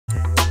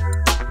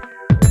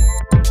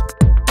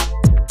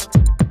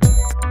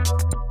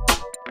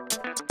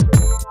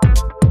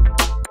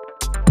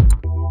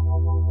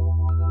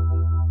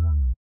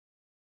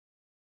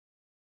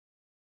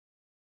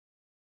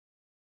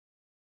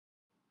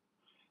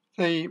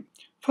The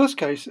first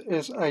case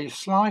is a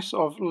slice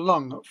of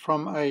lung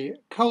from a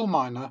coal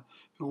miner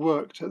who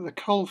worked at the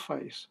coal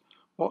face.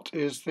 What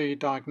is the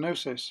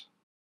diagnosis?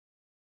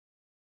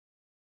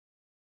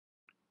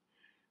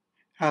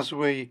 As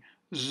we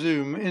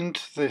zoom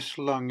into this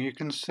lung, you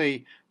can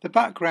see the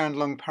background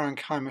lung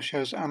parenchyma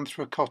shows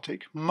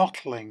anthracotic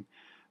mottling,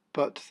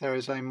 but there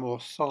is a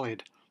more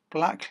solid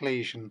black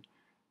lesion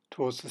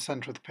towards the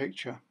centre of the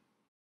picture.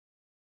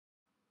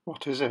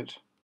 What is it?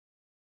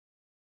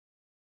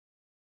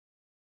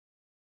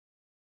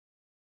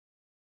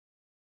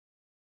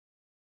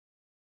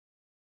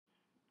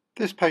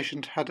 This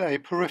patient had a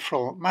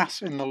peripheral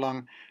mass in the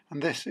lung,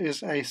 and this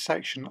is a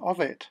section of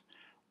it.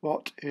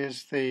 What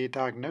is the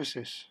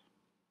diagnosis?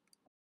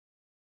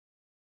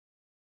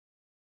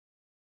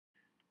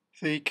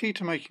 The key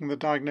to making the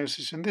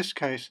diagnosis in this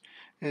case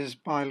is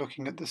by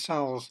looking at the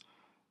cells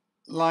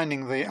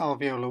lining the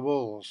alveolar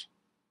walls.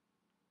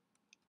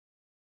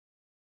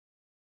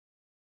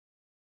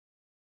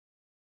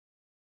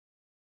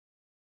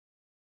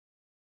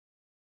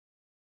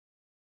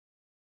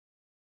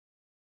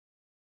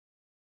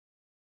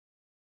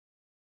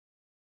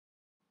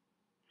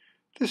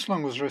 This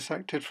lung was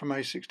resected from a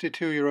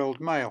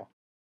 62-year-old male.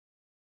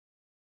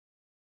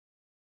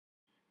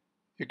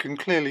 You can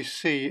clearly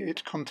see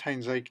it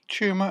contains a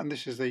tumour, and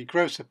this is the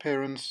gross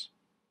appearance.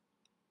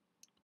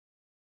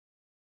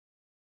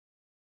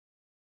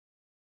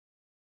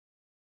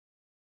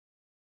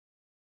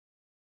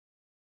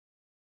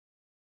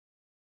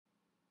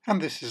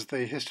 And this is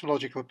the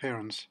histological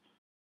appearance.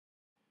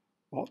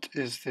 What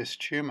is this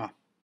tumour?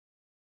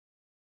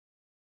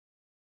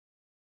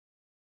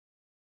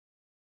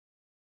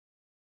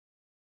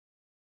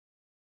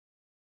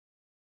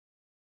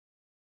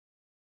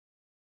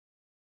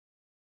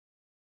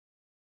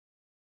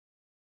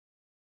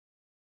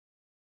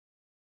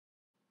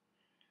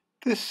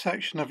 This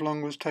section of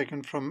lung was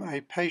taken from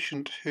a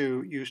patient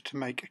who used to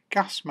make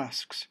gas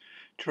masks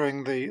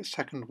during the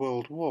Second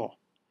World War.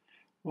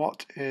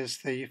 What is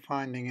the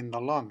finding in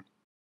the lung?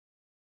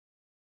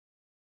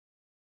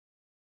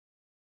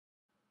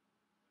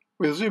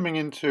 We're zooming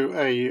into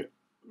a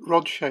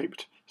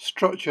rod-shaped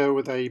structure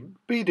with a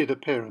beaded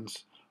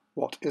appearance.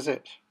 What is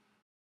it?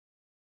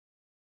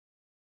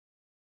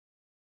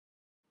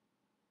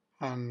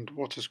 And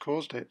what has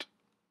caused it?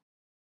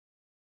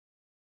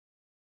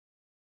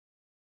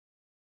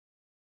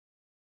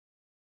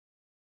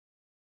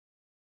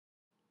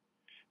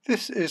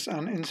 This is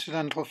an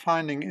incidental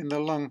finding in the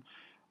lung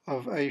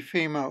of a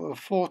female of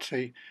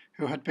 40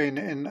 who had been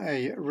in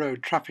a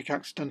road traffic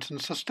accident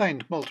and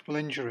sustained multiple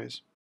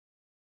injuries.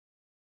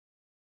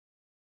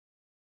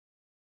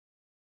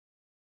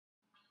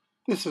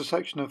 This is a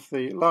section of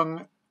the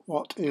lung.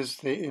 What is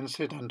the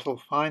incidental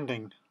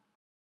finding?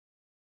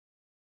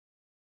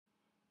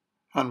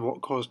 And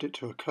what caused it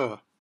to occur?